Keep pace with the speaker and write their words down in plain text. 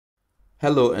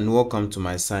Hello and welcome to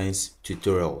my science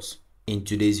tutorials. In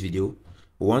today's video,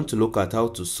 we want to look at how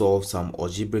to solve some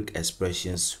algebraic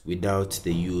expressions without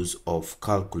the use of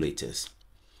calculators.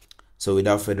 So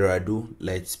without further ado,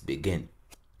 let's begin.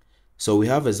 So we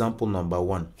have example number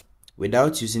 1.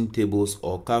 Without using tables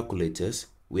or calculators,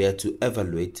 we are to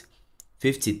evaluate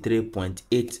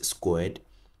 53.8 squared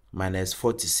minus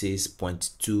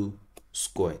 46.2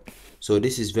 squared. So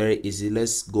this is very easy.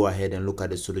 Let's go ahead and look at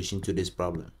the solution to this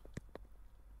problem.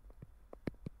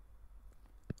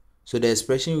 So the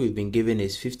expression we've been given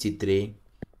is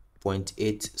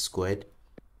 53.8 squared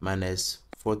minus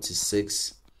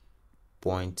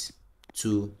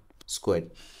 46.2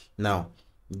 squared. Now,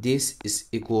 this is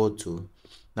equal to,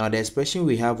 now the expression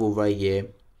we have over here,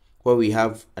 where we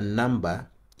have a number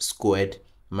squared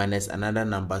minus another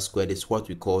number squared, is what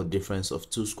we call difference of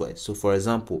two squares. So for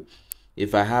example,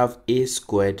 if I have a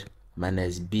squared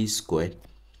minus b squared,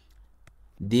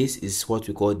 this is what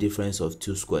we call difference of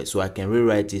two squares. So I can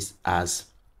rewrite this as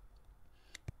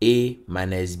a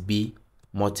minus b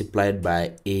multiplied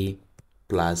by a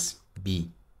plus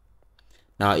b.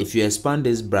 Now, if you expand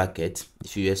this bracket,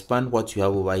 if you expand what you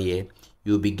have over here,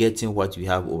 you'll be getting what you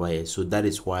have over here. So that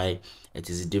is why it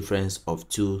is a difference of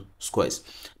two squares.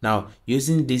 Now,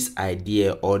 using this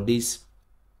idea or this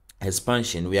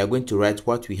expansion, we are going to write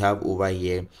what we have over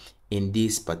here in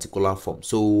this particular form.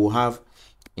 So we will have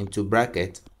into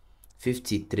bracket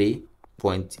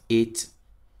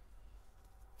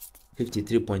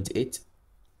 53.8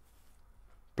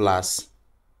 plus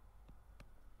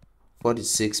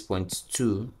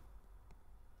 46.2,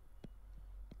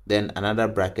 then another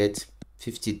bracket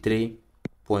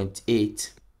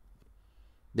 53.8,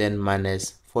 then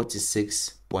minus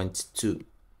 46.2.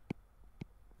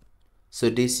 So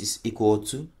this is equal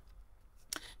to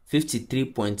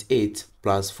 53.8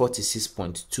 plus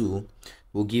 46.2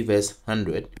 will give us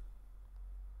 100,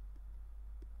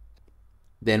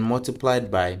 then multiplied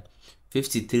by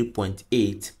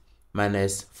 53.8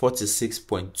 minus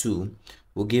 46.2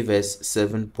 will give us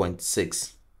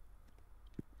 7.6.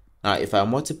 Now if I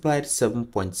multiplied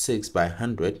 7.6 by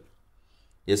 100,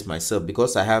 yes myself,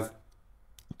 because I have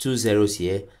two zeros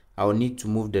here, I will need to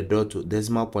move the dot to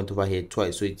decimal point over here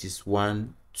twice, so it is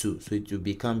 1 2, so it will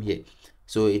become here.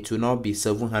 So it will now be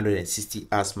 760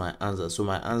 as my answer. So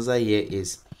my answer here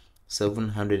is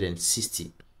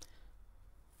 760.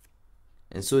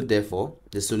 And so therefore,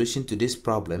 the solution to this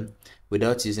problem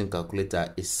without using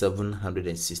calculator is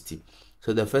 760.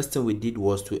 So the first thing we did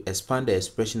was to expand the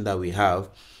expression that we have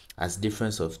as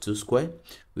difference of two squared.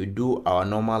 We do our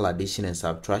normal addition and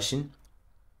subtraction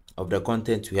of the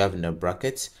content we have in the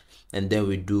brackets, and then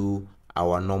we do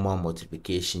our normal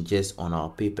multiplication just on our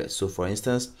paper. So for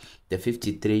instance, the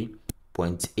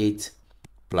 53.8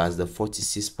 plus the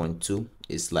 46.2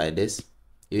 is like this,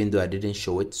 even though I didn't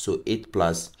show it. So 8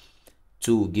 plus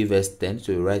 2 will give us 10,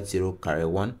 so we write 0 carry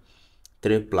 1.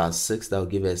 3 plus 6, that will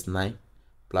give us 9,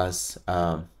 plus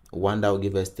 1, that will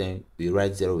give us 10, we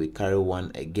write 0, we carry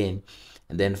 1 again,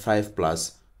 and then 5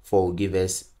 plus 4 will give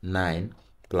us 9,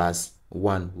 plus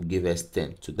 1 will give us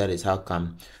 10. So that is how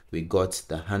come we got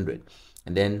the 100.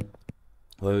 And then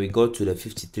when we go to the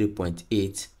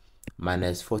 53.8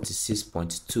 minus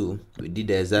 46.2, we did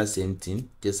the exact same thing,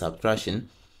 just subtraction.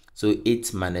 So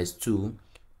 8 minus 2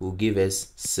 will give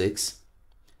us 6.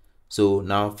 So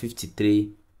now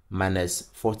 53 minus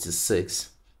 46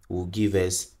 will give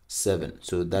us 7.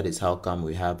 So that is how come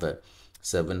we have a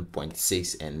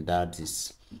 7.6, and that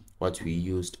is what we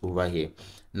used over here.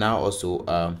 Now also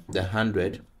the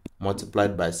 100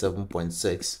 multiplied by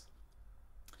 7.6,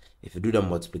 if you do the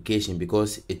multiplication,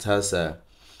 because it has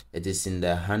it is in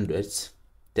the hundreds,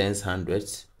 tens,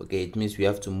 hundreds, okay, it means we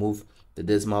have to move the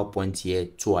decimal point here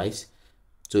twice.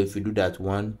 So if you do that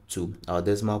 1 2, our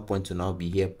decimal point will now be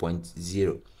here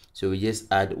 0.0. So we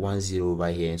just add 10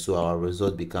 over here, and so our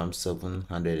result becomes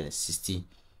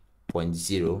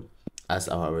 760.0 as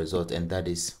our result, and that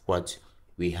is what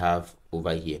we have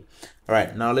over here. All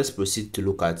right, now let's proceed to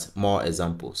look at more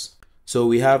examples. So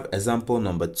we have example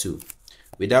number 2.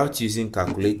 Without using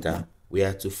calculator, we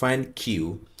have to find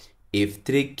Q if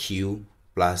 3Q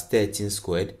plus 13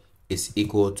 squared is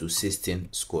equal to 16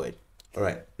 squared. All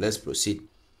right, let's proceed.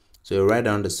 So you write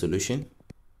down the solution.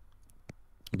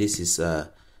 This is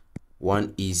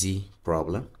one easy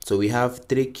problem. So we have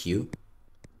 3Q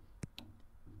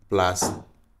plus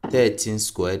 13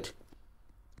 squared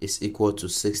is equal to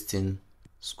 16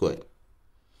 squared.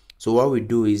 So what we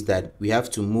do is that we have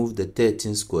to move the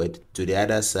 13 squared to the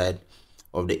other side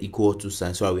of the equal to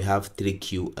sign, so we have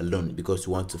 3Q alone, because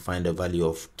we want to find the value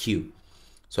of Q.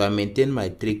 So I maintain my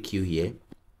 3Q here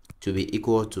to be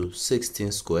equal to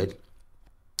 16 squared.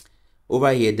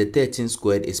 Over here, the 13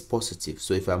 squared is positive.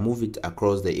 So if I move it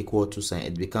across the equal to sign,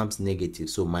 it becomes negative.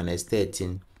 So minus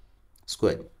 13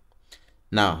 squared.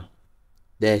 Now,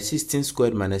 the 16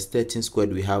 squared minus 13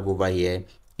 squared we have over here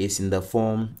is in the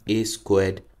form a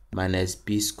squared minus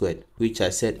b squared, which I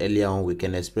said earlier on we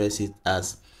can express it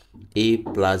as a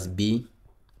plus b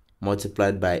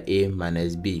multiplied by a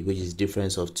minus b, which is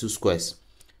difference of two squares.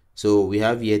 So we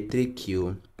have here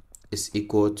 3q is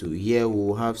equal to, here we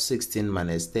will have 16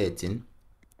 minus 13,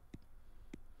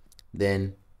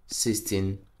 then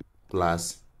 16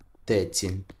 plus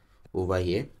 13 over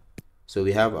here. So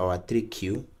we have our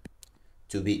 3q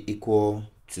to be equal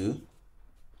to,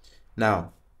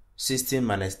 now 16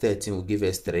 minus 13 will give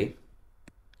us 3,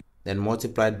 then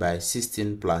multiplied by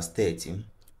 16 plus 13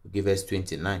 will give us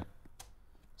 29.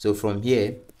 So from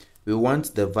here, we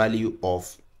want the value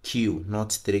of q, not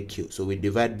 3q. So we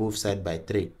divide both sides by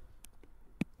 3.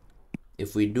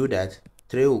 If we do that,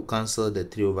 3 will cancel the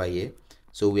 3 over here.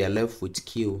 So we are left with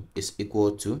q is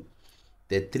equal to,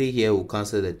 the 3 here will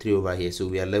cancel the 3 over here. So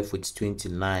we are left with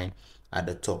 29 at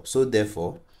the top. So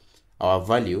therefore, our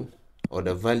value, or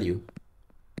the value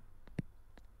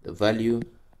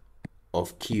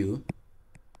of q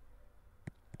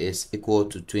is equal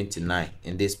to 29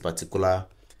 in this particular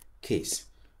case.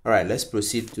 All right, let's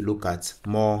proceed to look at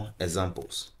more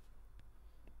examples.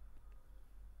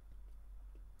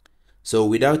 So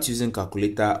without using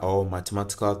calculator or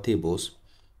mathematical tables,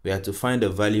 we have to find the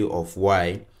value of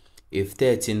y if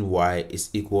 13y is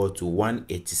equal to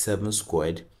 187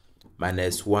 squared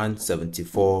minus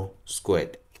 174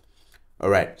 squared. All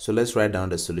right, so let's write down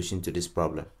the solution to this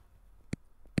problem.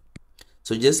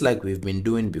 So just like we've been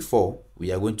doing before,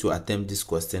 we are going to attempt this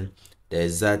question the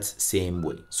exact same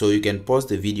way. So you can pause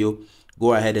the video,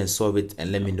 go ahead and solve it,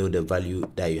 and let me know the value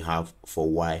that you have for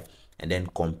y, and then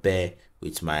compare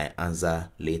with my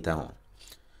answer later on.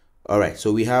 All right,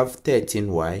 so we have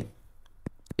 13y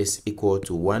is equal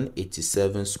to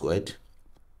 187 squared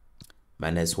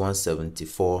minus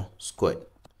 174 squared.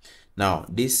 Now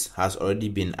this has already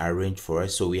been arranged for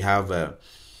us. So we have our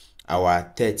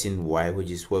 13y,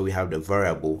 which is where we have the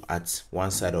variable at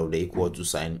one side of the equal to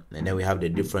sign, and then we have the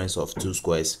difference of two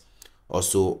squares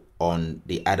also on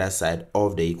the other side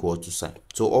of the equal to sign.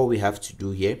 So all we have to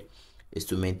do here is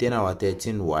to maintain our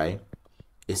 13y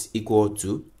is equal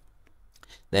to,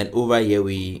 then over here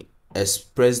we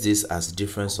express this as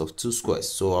difference of two squares.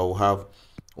 So I will have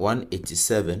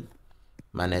 187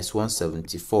 minus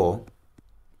 174,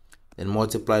 then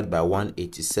multiplied by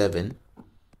 187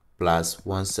 plus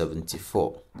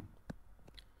 174.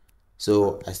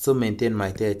 So I still maintain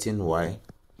my 13y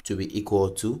to be equal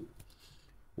to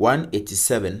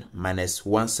 187 minus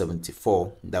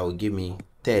 174, that will give me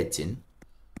 13,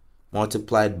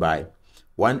 multiplied by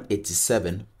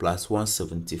 187 plus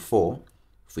 174.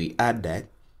 If we add that,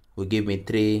 will give me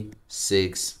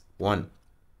 361.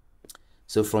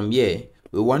 So from here,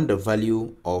 we want the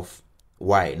value of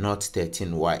y, not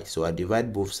 13y. So I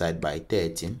divide both sides by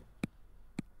 13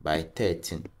 by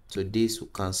 13. So this will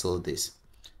cancel this.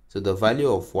 So the value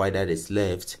of y that is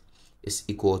left is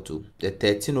equal to, the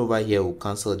 13 over here will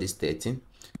cancel this 13.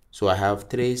 So I have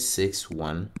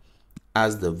 361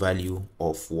 as the value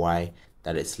of y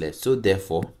that is left. So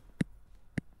therefore,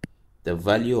 the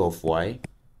value of y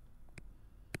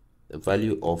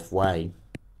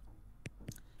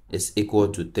is equal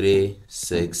to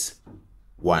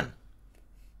 361.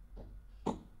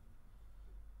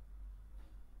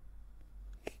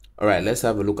 All right, let's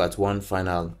have a look at one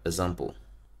final example.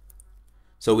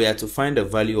 So we have to find the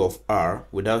value of r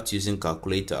without using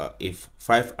calculator if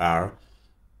 5r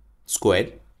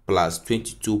squared plus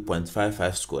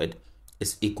 22.55 squared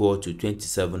is equal to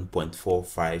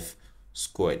 27.45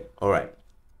 squared. All right.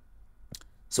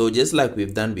 So just like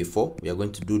we've done before, we are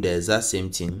going to do the exact same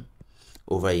thing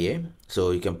over here. So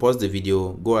you can pause the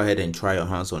video, go ahead and try your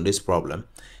hands on this problem,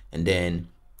 and then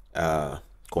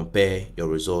compare your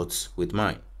results with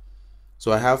mine.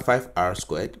 So I have 5r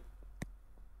squared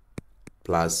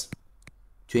plus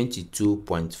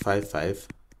 22.55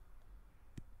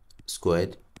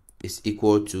 squared is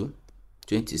equal to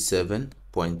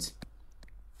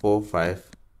 27.45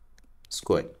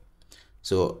 squared.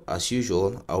 So as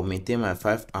usual, I'll maintain my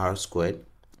 5r squared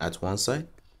at one side,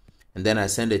 and then I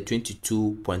send the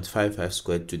 22.55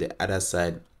 squared to the other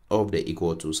side of the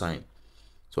equal to sign.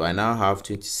 So I now have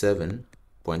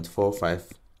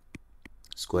 27.45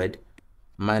 squared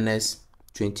minus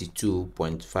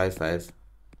 22.55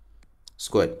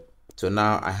 squared. So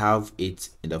now I have it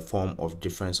in the form of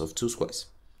difference of two squares.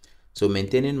 So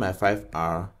maintaining my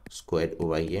 5r squared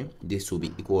over here, this will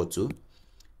be equal to,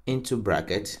 into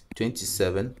bracket,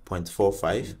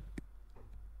 27.45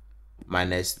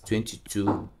 minus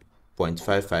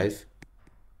 22.55,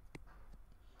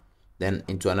 then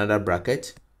into another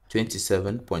bracket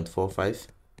 27.45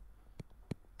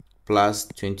 plus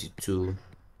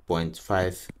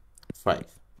 22.55.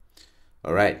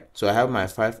 all right, so I have my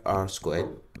 5r squared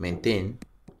maintain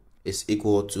is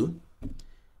equal to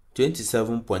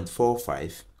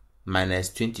 27.45 minus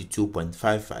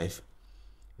 22.55.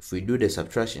 if we do the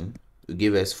subtraction, it will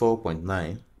give us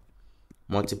 4.9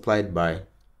 multiplied by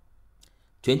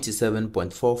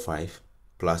 27.45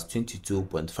 plus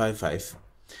 22.55.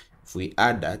 if we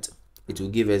add that, it will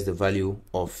give us the value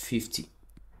of 50.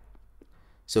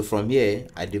 So from here,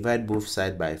 I divide both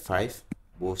sides by 5,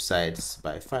 both sides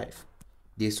by 5.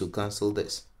 This will cancel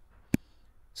this.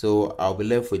 So I'll be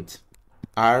left with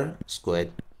r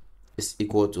squared is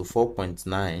equal to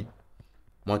 4.9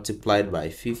 multiplied by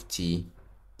 50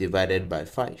 divided by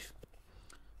 5.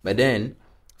 But then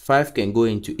 5 can go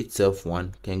into itself,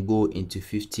 1 can go into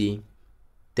 50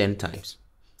 10 times.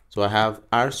 So I have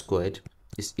r squared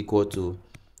is equal to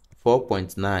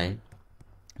 4.9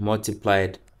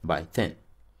 multiplied by 10.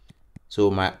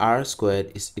 So my r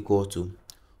squared is equal to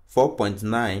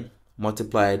 4.9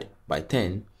 multiplied by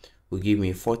 10 will give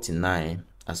me 49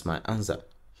 as my answer.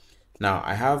 Now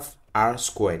I have r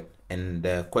squared and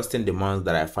the question demands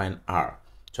that I find r.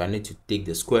 So I need to take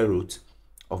the square root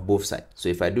of both sides. So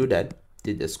if I do that,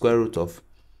 take the square root of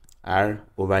r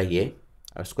over here,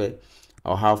 r squared,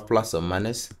 I'll have plus or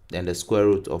minus, then the square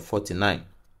root of 49.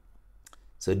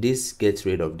 So this gets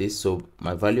rid of this. So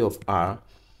my value of r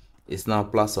is now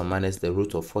plus or minus the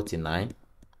root of 49.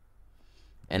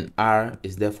 And r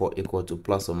is therefore equal to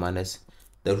plus or minus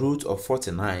the root of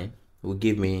 49 will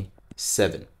give me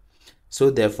 7. So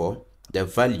therefore, the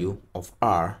value of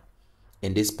r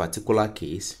in this particular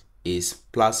case is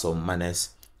plus or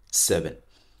minus 7.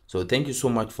 So thank you so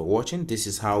much for watching. This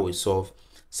is how we solve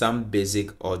some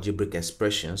basic algebraic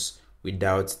expressions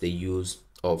without the use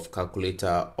of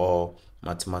calculator or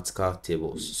mathematical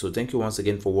tables. So thank you once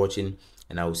again for watching,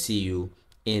 and I will see you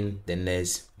in the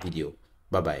next video.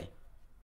 Bye bye.